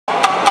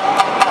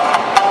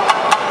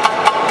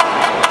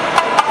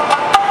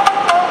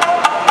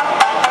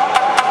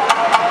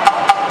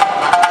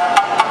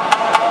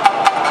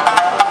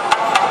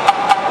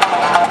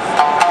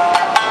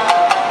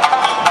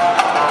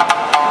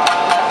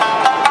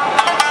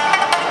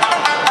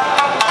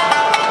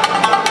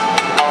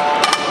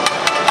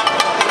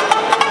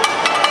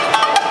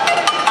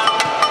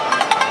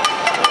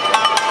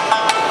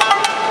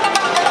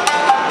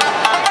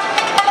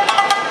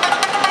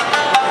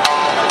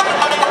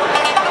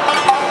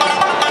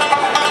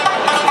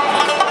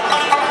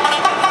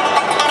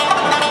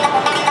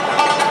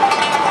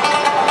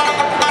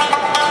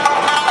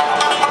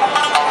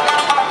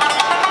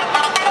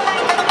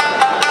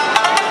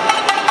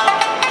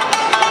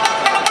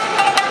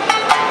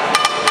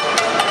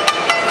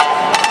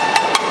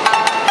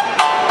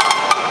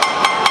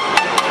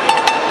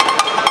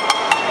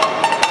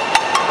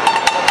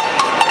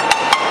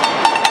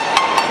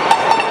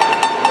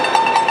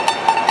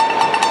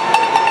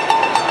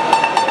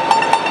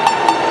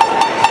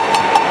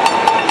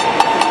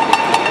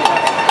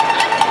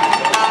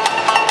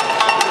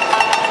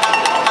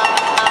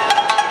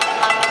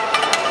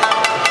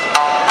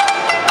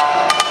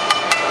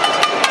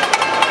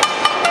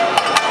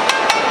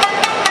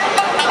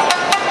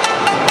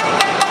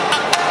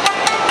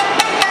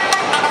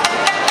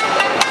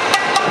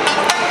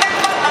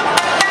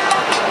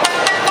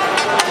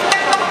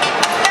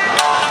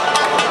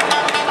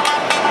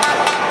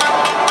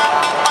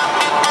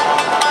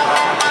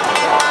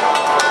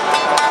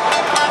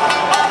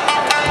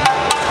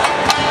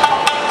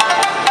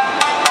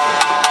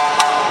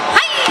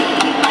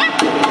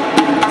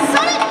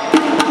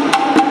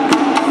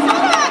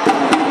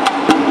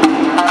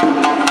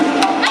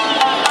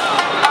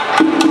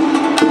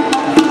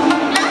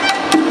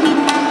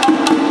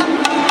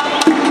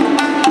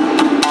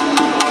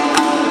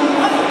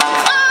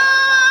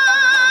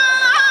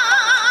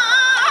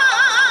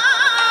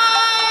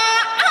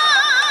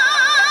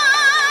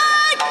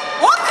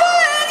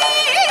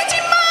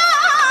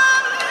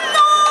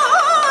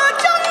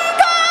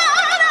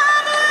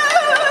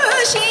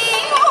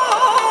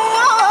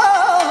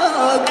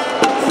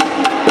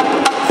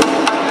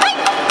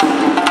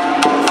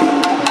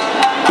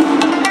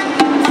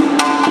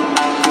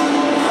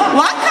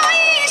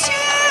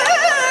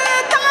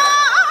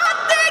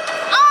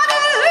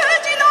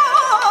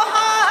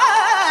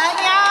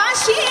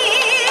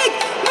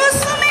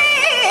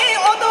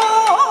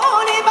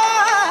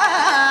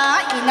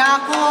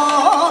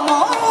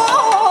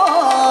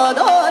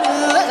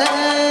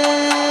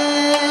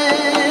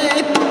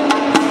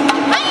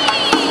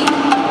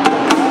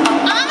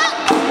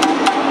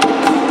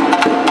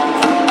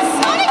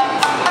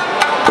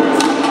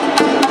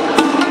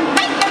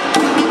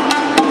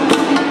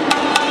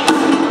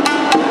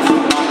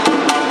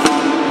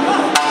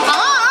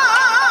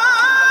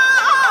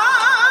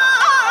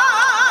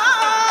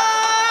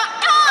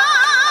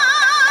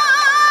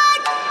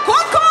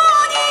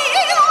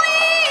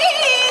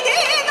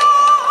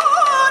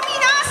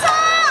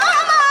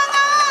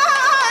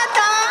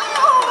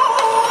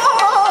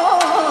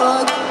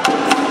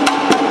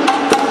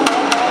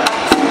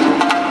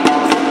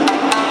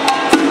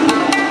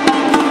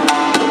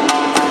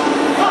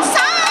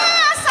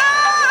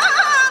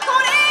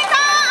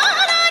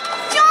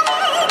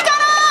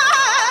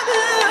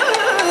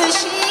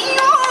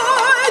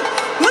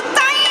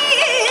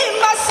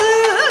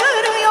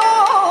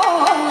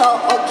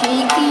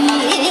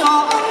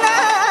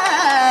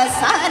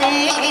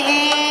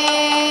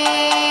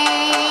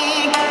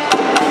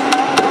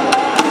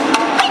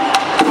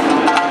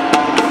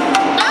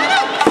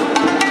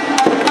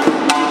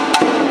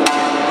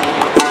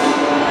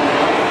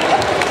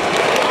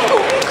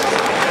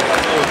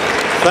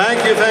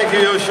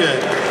Yoshie.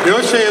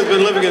 Yoshie has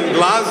been living in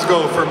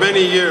Glasgow for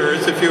many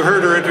years. If you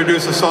heard her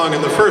introduce a song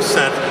in the first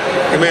set,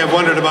 you may have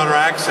wondered about her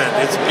accent.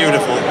 It's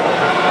beautiful,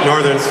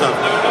 northern stuff.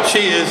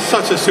 She is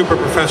such a super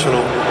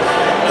professional.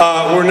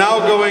 We're now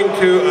going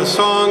to a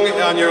song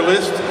on your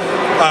list.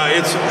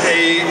 It's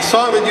a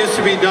song that used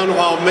to be done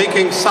while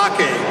making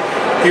sake.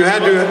 You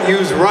had to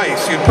use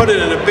rice. You'd put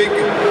it in a big,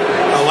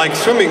 like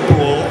swimming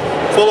pool,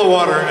 full of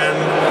water, and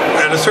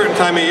at a certain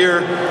time of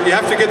year, you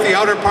have to get the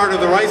outer part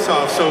of the rice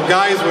off, so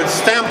guys would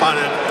stamp on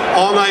it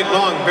all night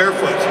long,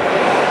 barefoot.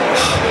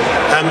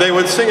 And they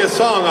would sing a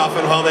song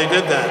often while they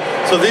did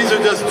that. So these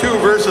are just 2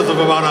 verses of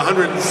about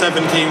 117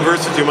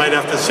 verses you might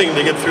have to sing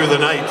to get through the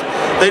night.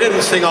 They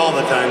didn't sing all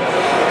the time.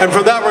 And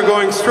for that, we're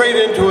going straight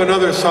into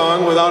another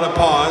song without a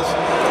pause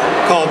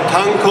called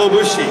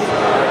Tankobushi,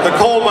 the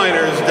coal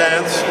miners'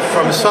 dance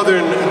from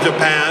southern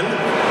Japan.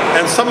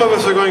 And some of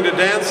us are going to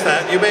dance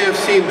that. You may have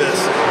seen this.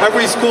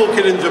 Every school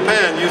kid in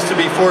Japan used to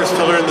be forced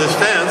to learn this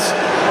dance,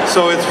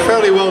 so it's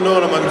fairly well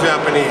known among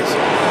Japanese.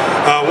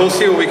 We'll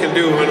see what we can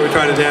do when we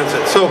try to dance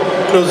it. So,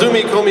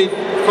 Nozumi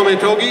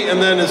Kometogi,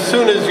 and then as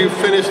soon as you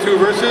finish 2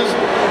 verses,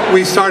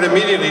 we start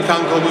immediately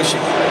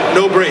Tankobushi.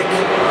 No break.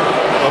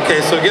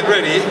 Okay, so get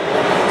ready,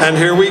 and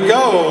here we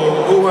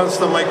go. Who wants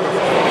the microphone?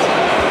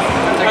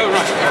 Oh,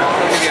 right.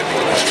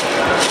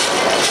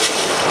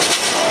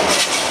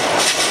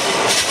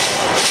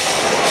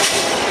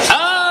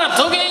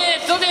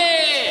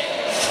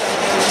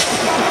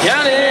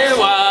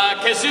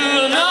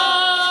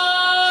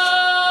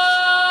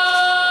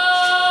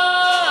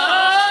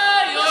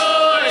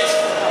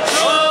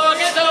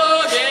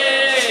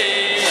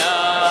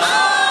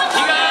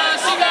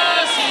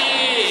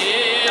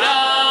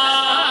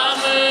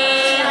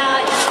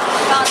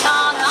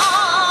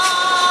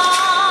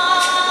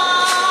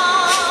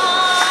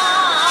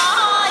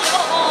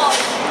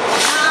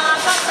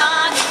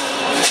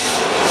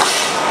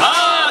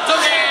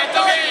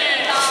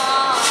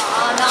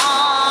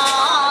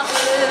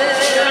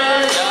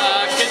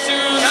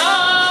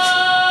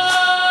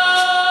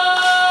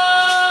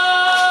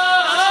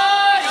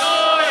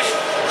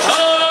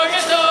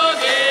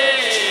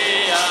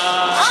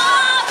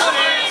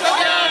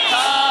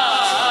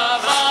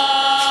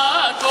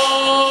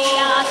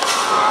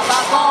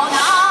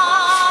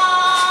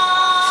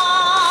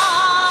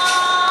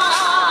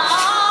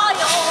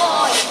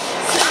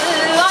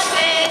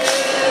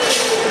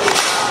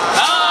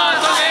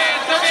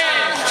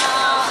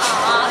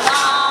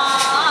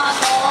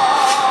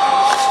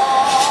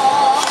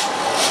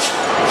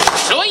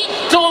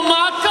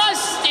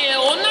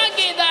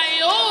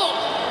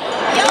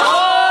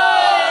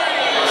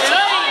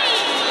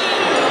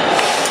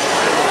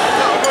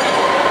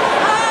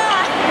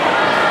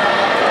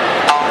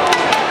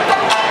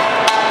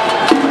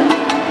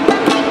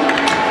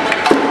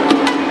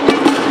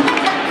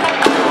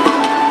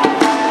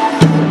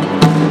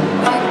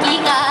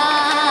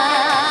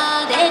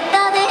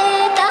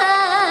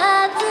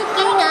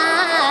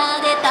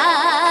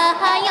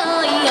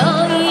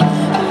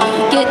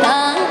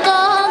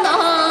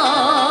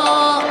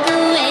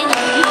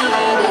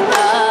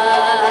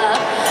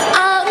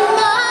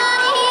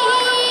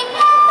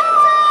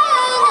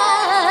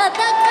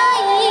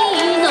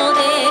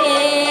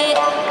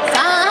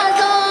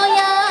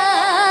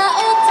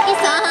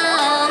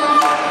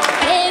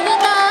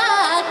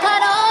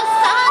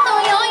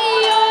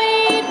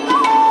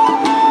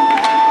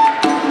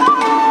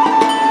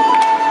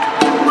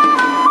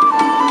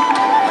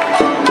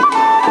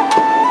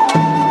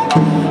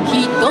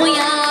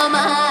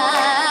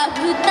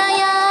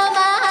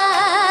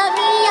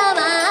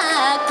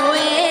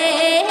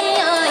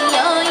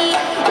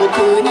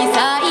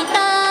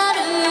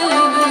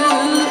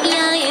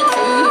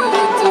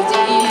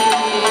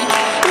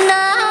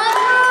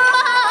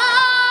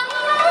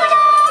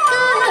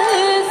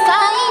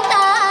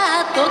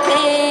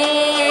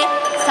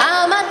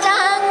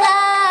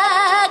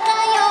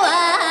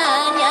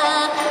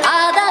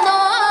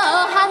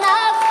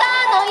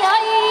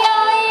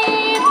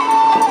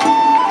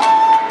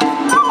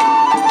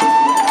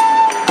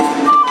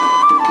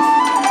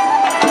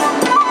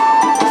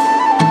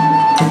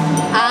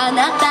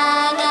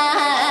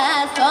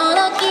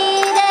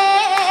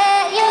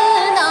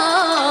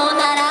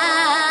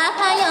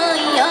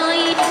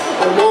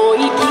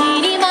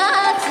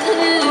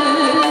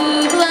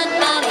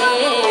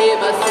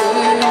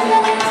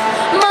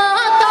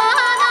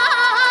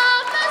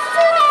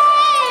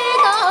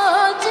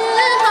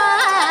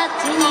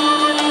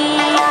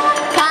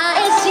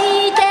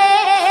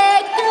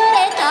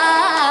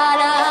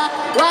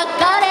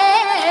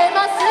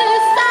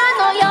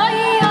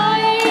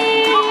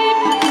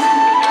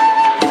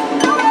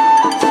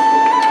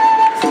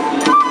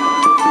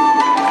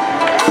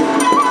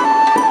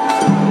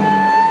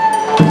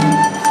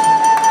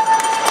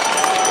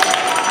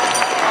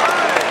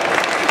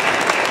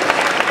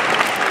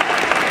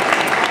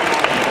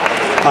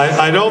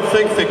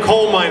 think the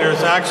coal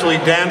miners actually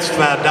danced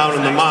that down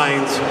in the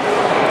mines,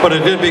 but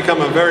it did become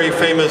a very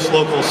famous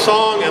local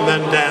song and then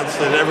dance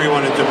that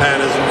everyone in Japan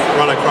has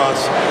run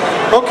across.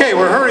 Okay,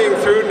 we're hurrying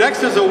through.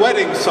 Next is a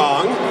wedding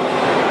song.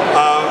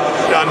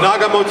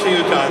 Nagamochi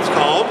Yuta it's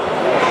called.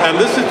 And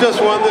this is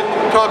just one that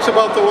talks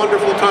about the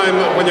wonderful time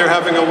when you're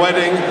having a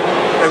wedding.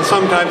 And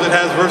sometimes it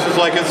has verses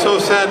like, it's so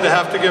sad to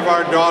have to give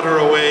our daughter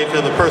away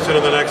to the person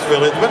in the next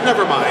village, but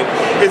never mind.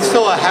 It's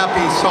still a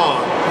happy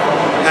song.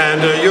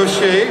 And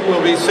Yoshie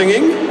will be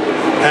singing,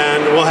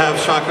 and we'll have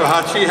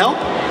shakuhachi help.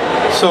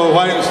 So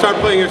why don't you start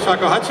playing your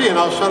shakuhachi and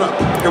I'll shut up.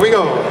 Here we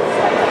go.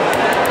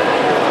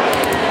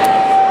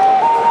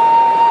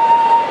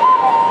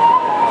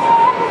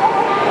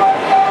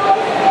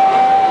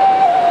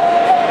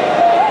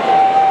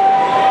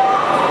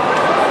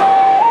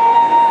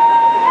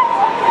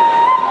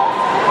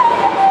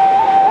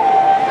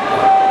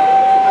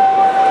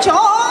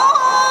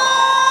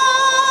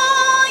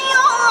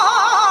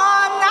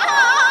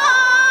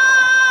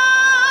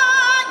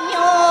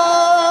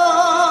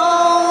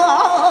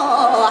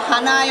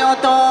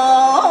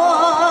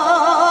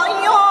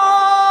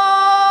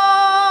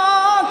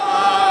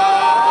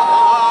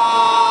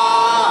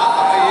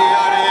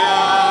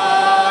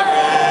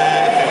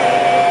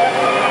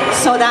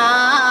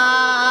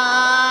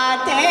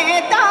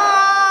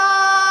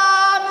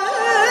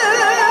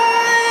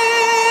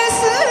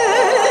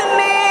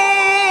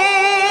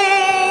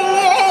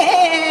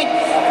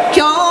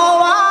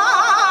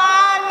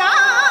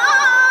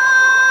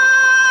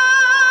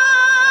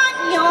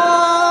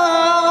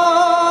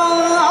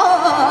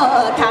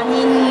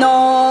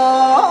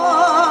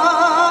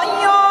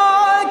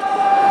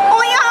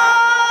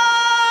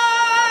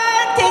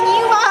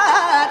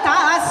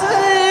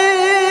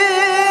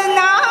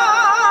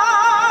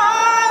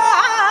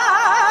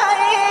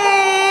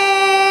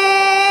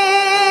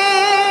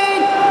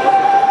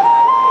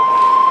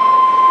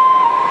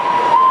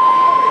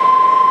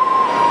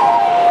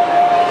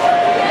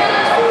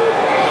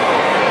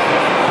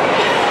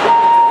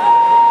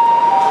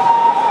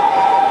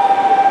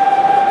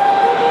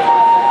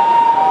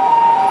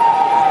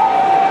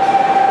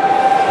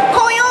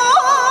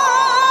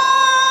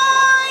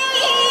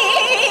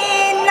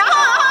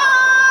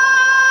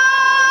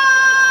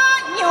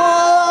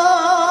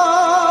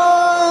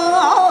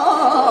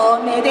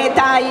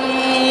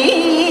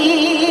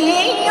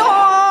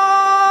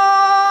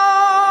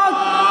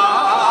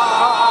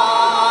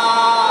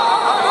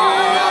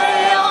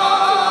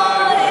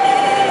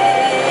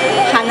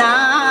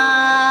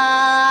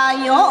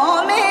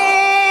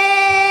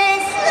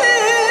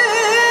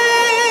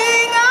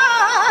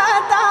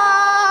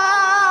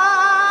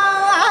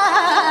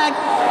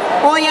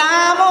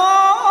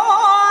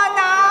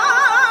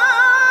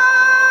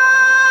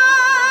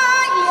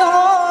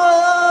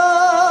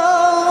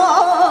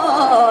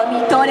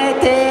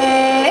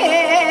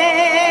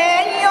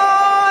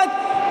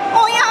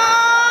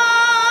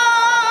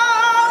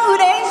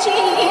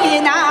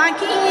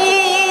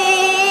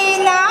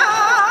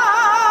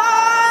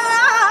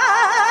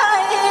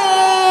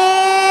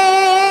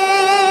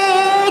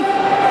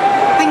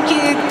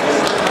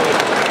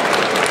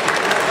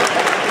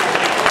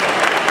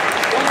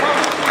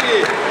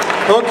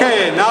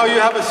 'Okay, now you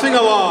have a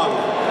sing-along,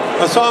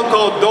 a song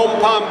called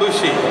Donpan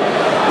Bushi.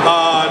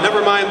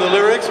 Never mind the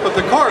lyrics, but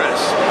the chorus.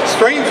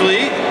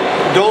 Strangely,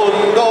 Don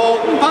Don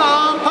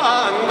Pam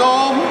Pam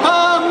Don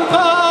Pam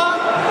Pam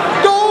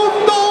Don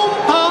Don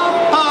Pam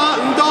Pam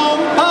Don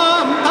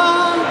Pam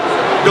Pam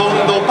Don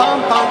Don Pam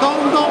Pam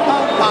Don Don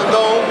Pam Pam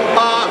Don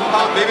Pam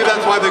Pam. Maybe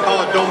that's why they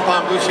call it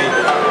Donpan Bushi.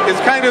 It's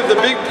kind of the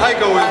big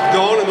taiko is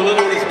Don and the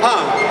little one is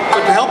Pan.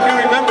 But to help you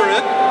remember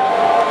it,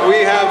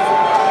 we have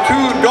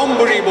two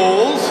donburi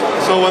bowls.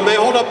 So when they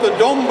hold up the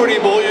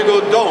donburi bowl, you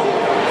go don.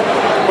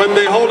 When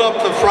they hold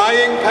up the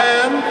frying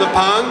pan, the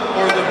pan,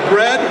 or the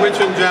bread, which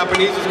in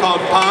Japanese is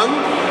called pan,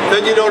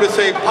 then you know to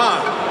say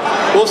pan.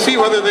 We'll see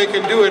whether they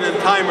can do it in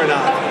time or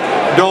not.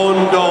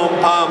 Don, don,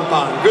 pan,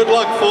 pan. Good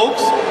luck,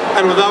 folks.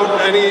 And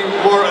without any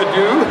more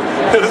ado,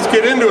 let's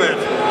get into it.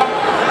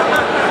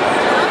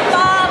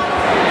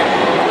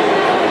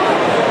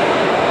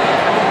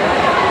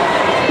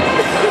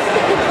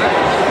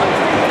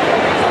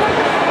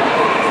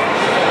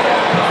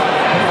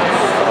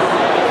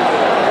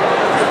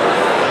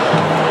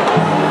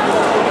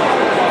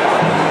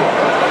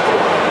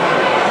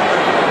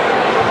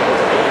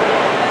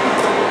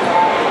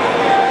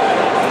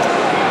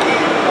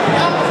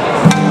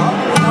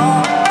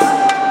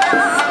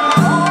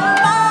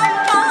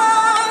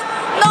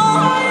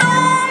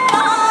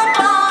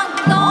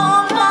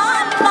 No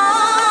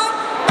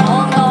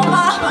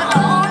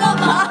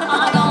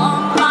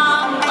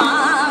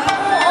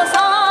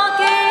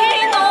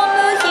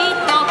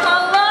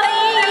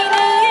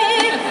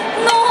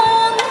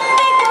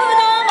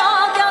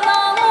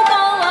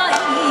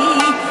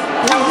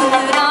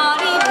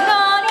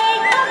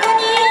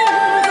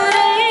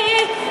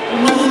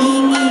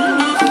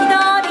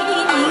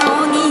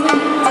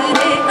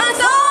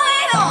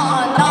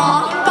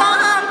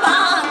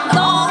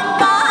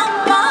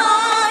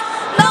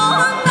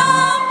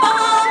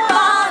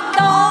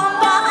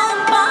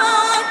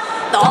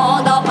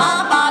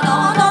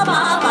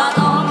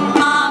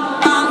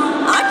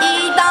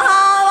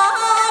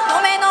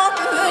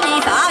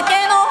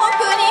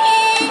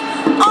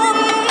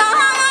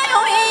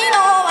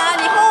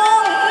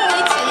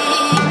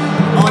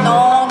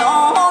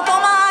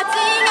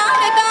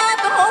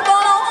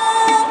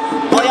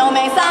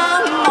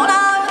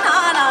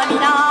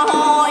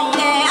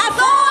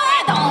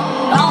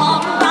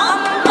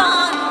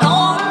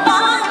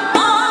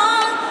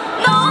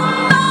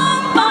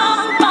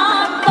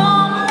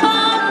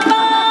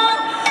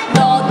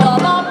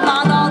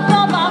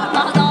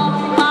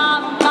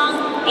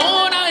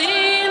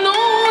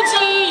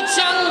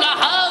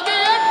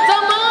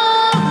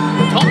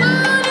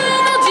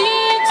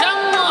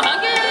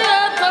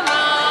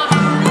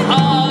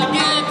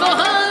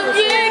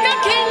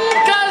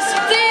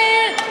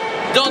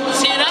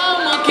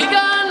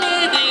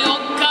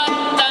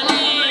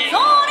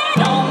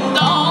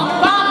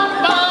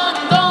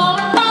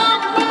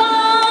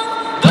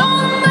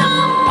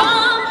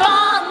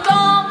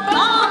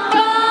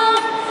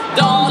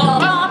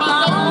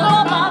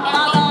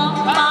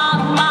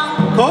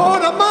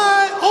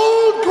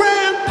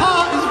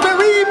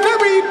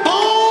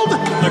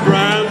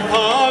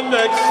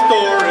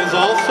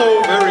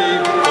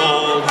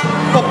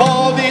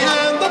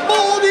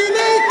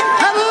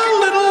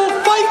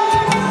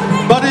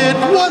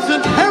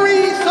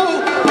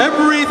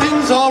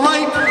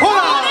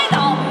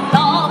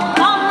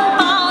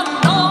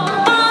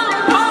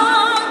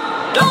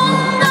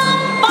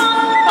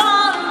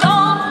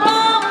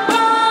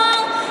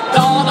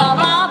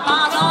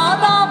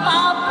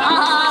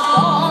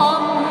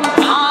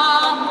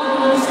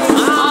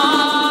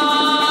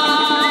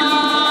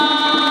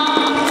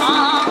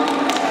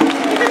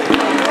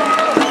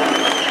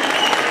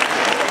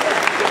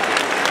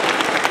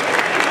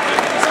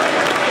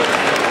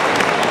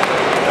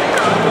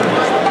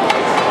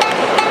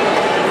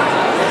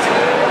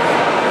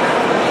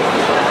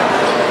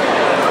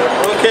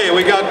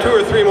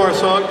more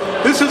song.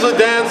 This is a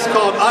dance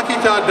called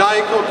Akita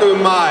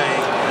Daikoku Mai.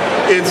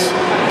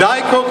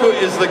 Daikoku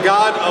is the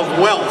god of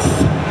wealth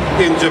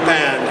in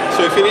Japan.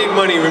 So if you need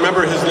money,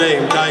 remember his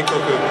name,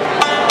 Daikoku.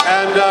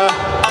 And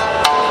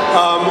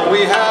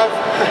we have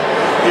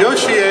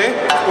Yoshie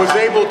was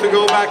able to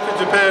go back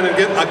to Japan and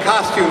get a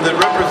costume that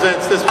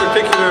represents this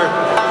particular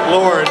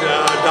lord,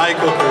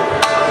 Daikoku,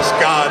 this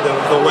god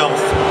of the wealth.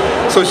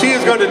 So she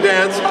is going to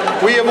dance.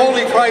 We have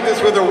only tried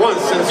this with her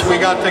once since we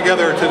got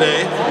together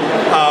today.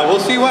 We'll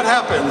see what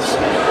happens.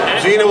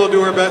 Gina will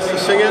do her best to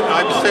sing it.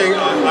 I'm staying,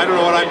 I don't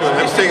know what I'm doing.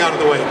 I'm staying out of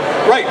the way.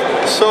 Right,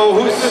 so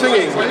who's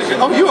singing?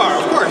 Oh, you are,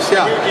 of course,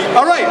 yeah.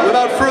 All right,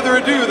 without further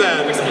ado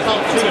then.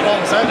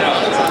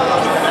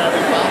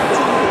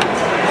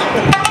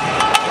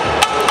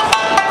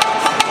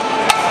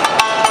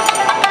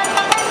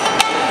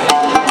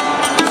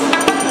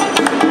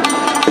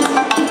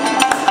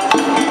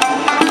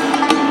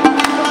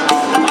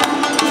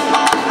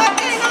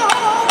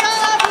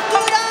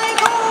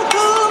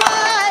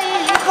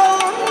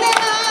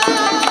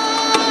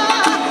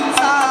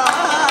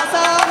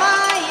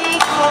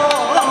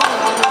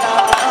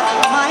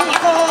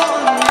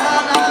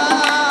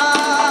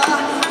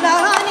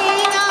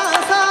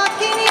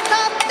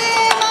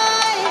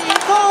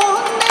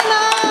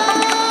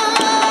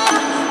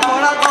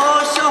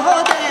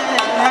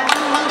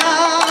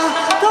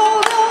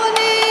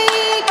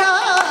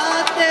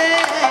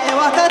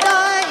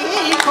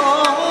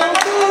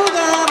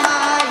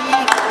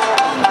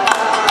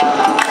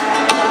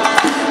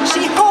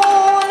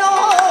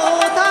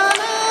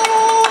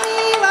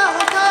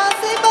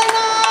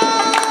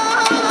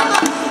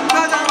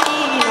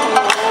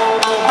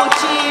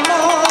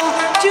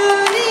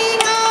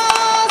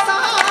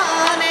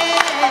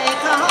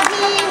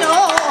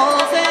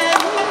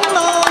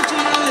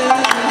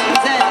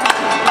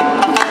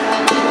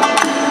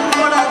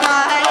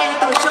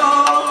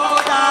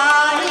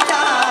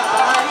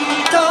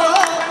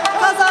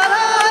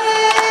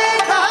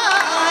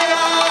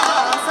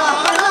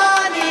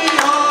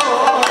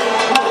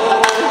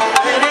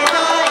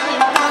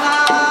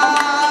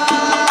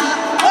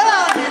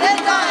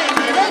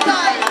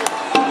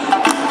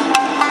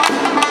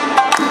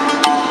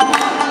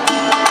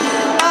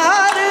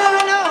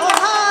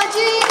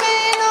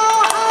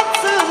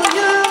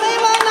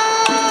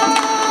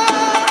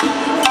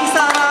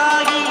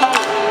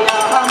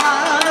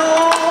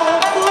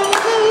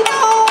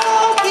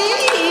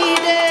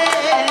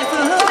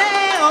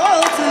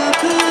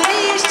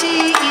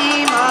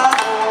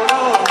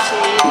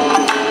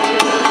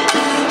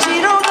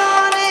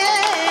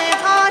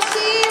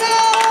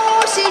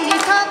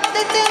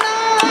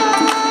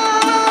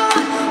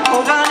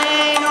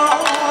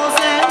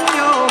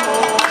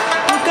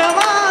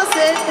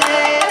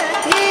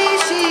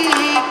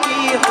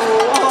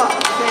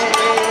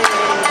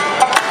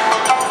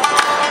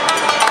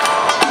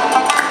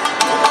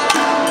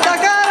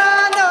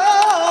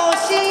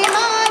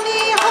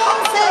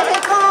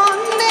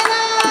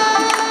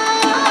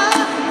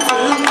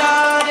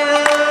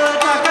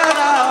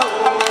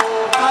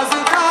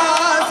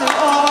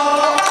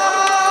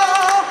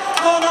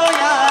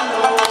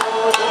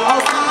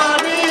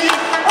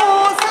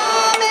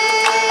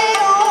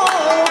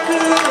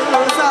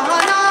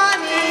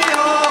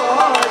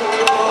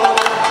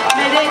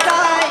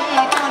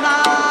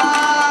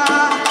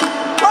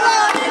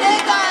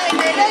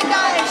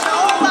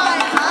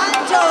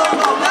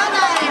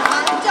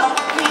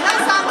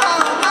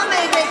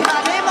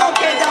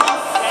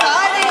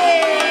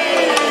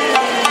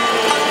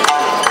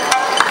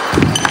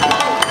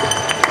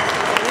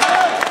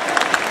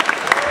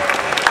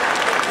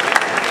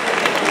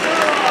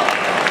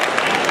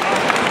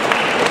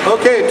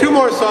 Okay, 2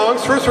 more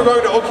songs. First we're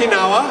going to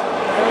Okinawa,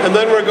 and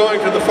then we're going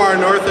to the far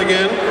north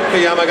again, to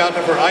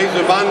Yamagata for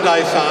Aizu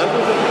Bandai-san,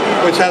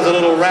 which has a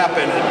little rap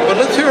in it. But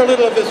let's hear a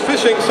little of this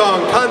fishing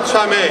song,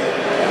 Tanchame.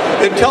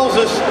 It tells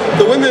us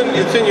the women,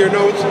 it's in your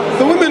notes,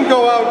 the women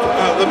go out,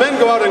 the men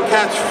go out and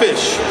catch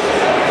fish.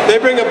 They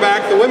bring them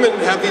back. The women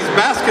have these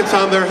baskets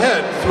on their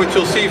heads, which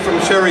you'll see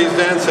from Sherry's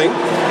dancing.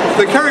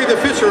 They carry the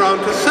fish around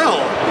to sell.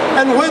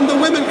 And when the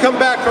women come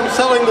back from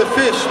selling the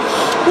fish,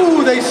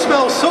 ooh, they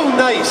smell so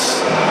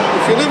nice.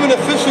 If you live in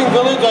a fishing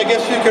village, I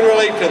guess you can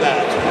relate to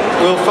that.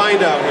 We'll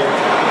find out here.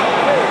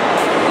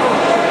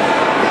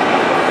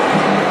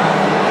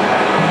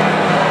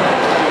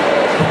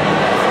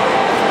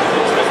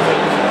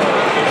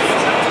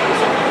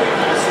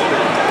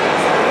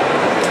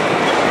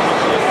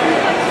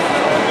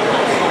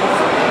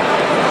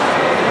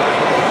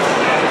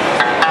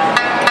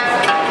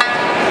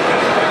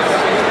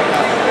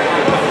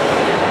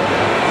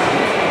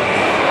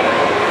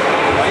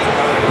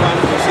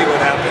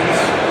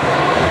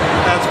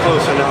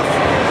 Close enough.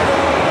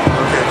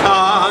 Okay.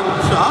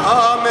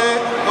 Tanchame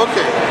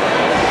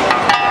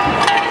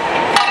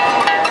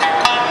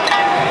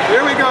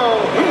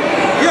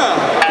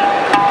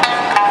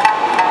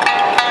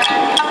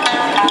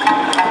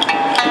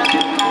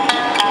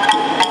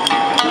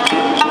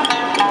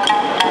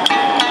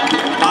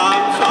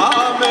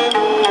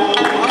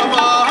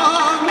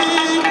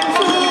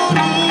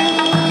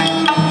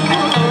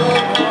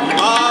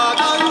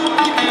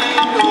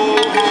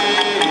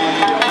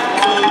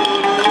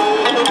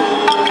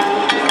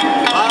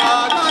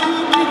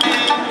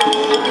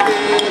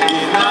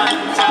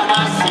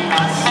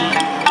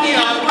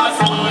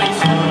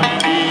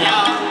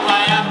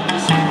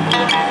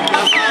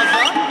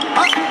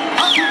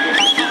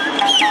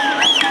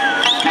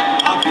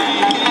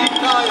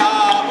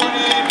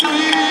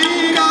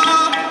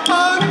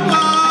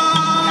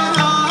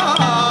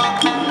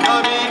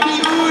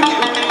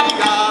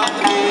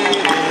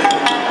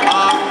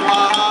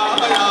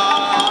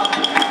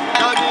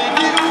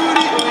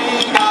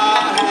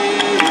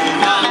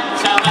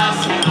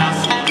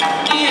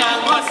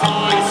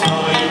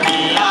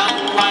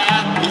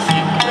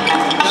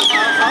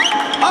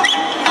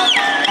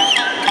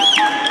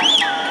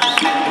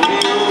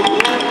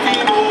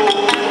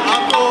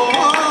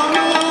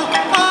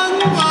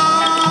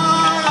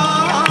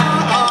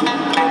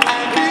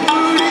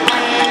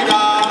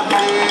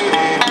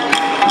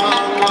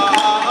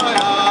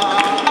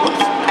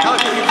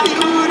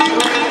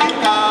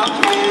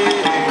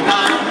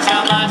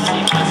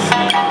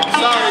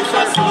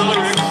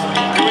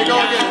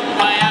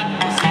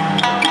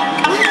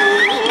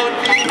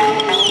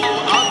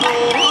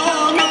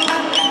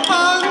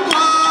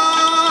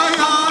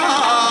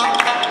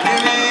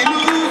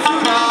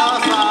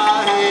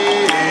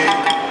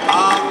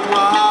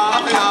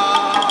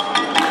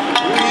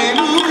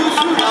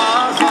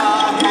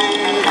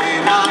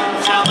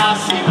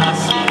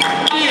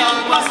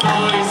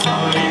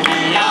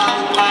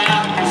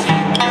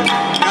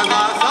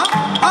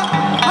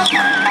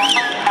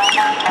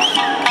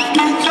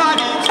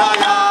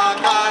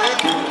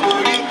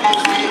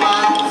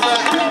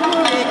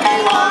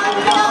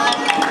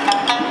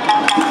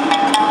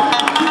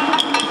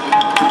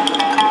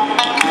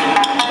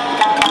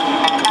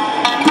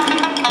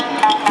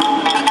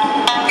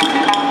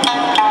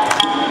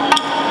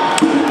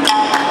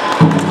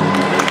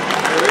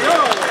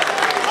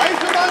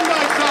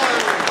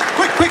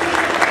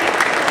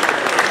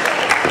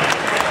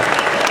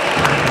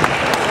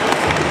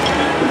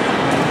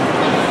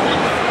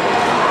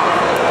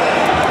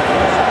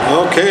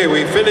Okay,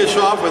 we finish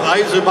off with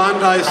Aizu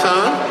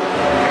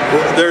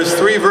Bandai-san. There's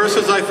 3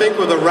 verses, I think,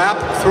 with a rap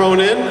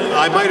thrown in.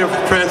 I might have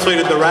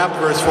translated the rap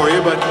verse for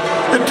you, but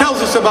it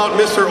tells us about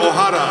Mr.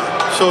 Ohara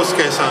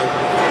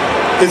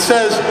Shosuke-san. It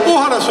says,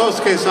 Ohara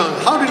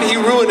Shosuke-san, how did he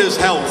ruin his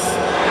health?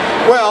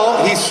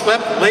 Well, he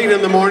slept late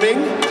in the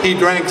morning, he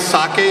drank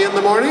sake in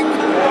the morning,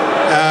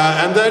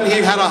 and then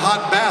he had a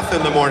hot bath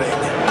in the morning.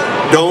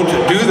 Don't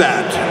do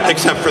that,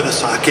 except for the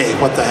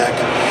sake, what the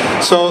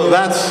heck. So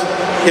that's,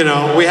 you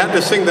know, we had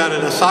to sing that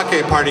at a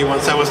sake party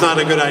once. That was not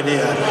a good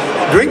idea.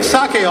 Drink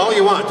sake all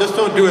you want, just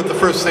don't do it the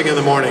first thing in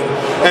the morning.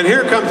 And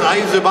here comes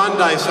Aizu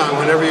Bandai-san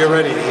whenever you're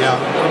ready.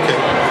 Yeah, okay.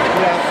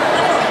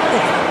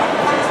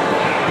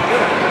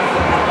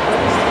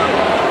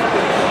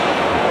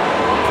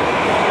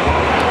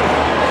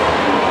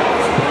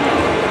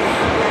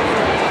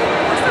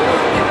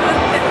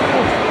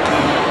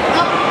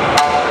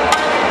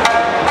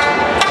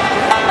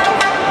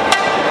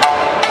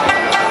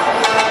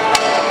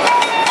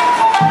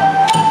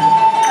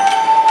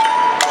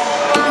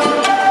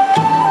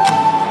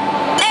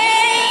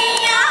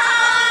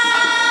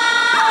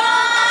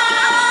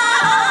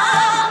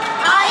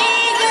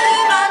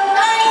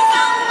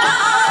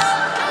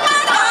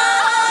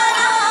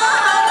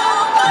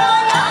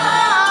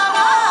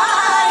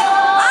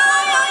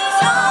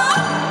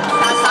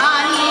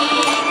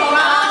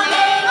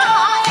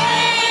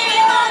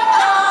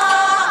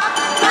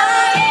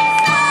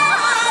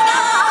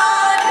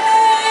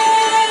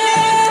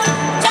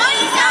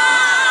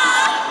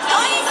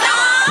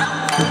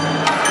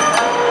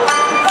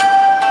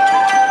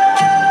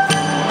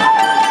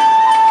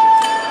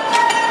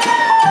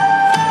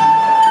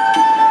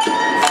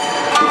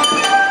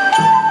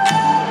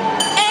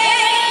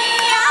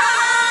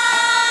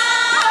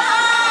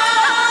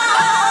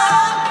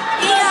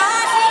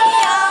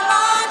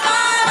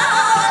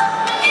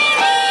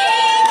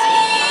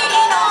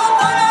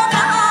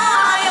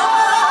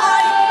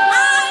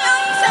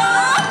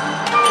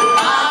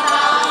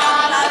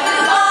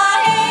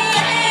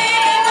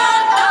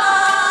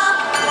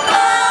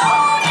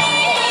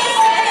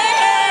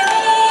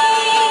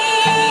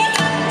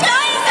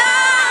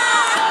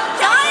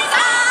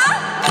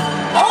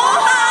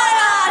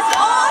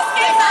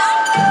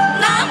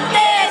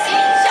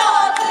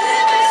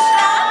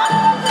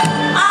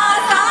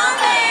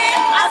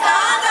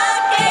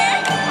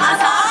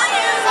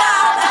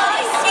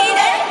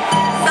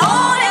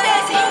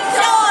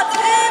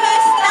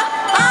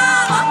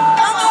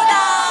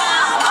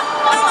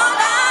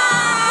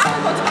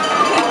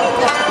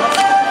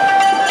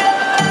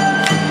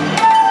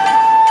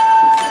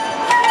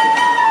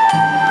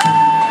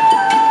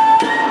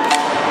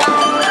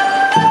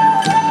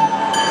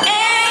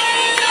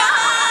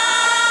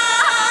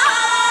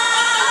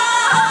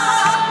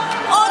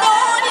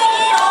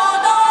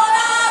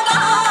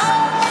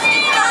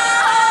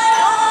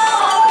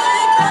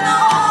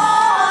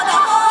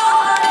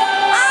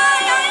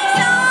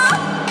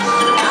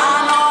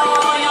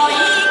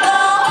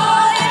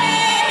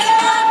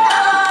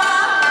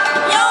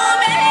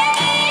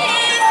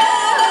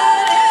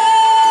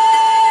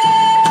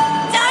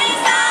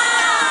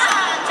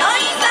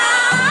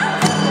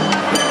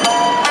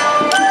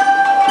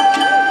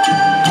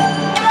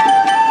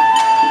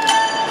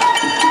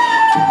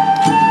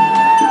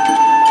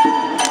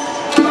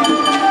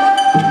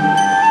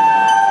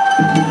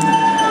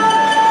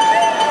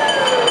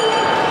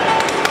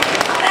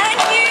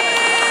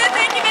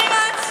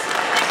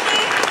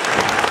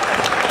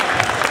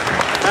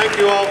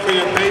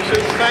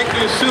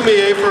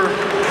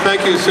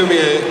 Thank you,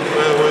 Sumie.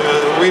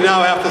 We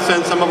now have to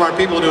send some of our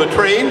people to a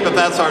train, but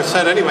that's our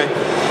set anyway.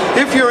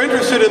 If you're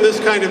interested in this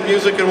kind of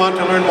music and want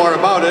to learn more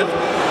about it,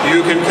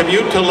 you can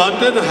commute to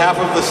London half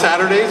of the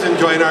Saturdays and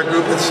join our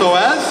group at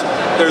SOAS.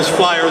 There's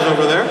flyers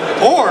over there.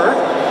 Or,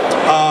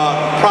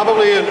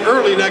 probably in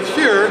early next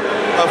year,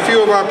 a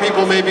few of our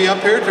people may be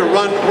up here to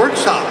run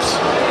workshops.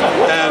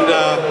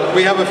 And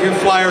we have a few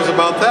flyers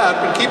about that,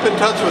 but keep in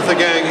touch with the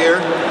gang here,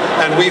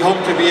 and we hope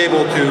to be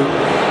able to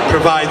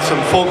provide some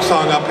folk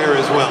song up here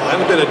as well,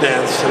 and a bit of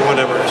dance and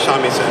whatever, as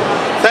Shami said.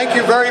 Thank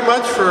you very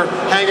much for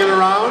hanging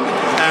around,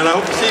 and I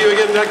hope to see you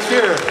again next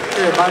year.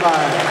 Here,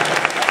 bye-bye.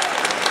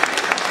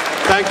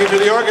 Thank you to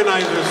the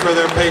organizers for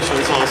their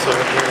patience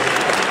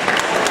also.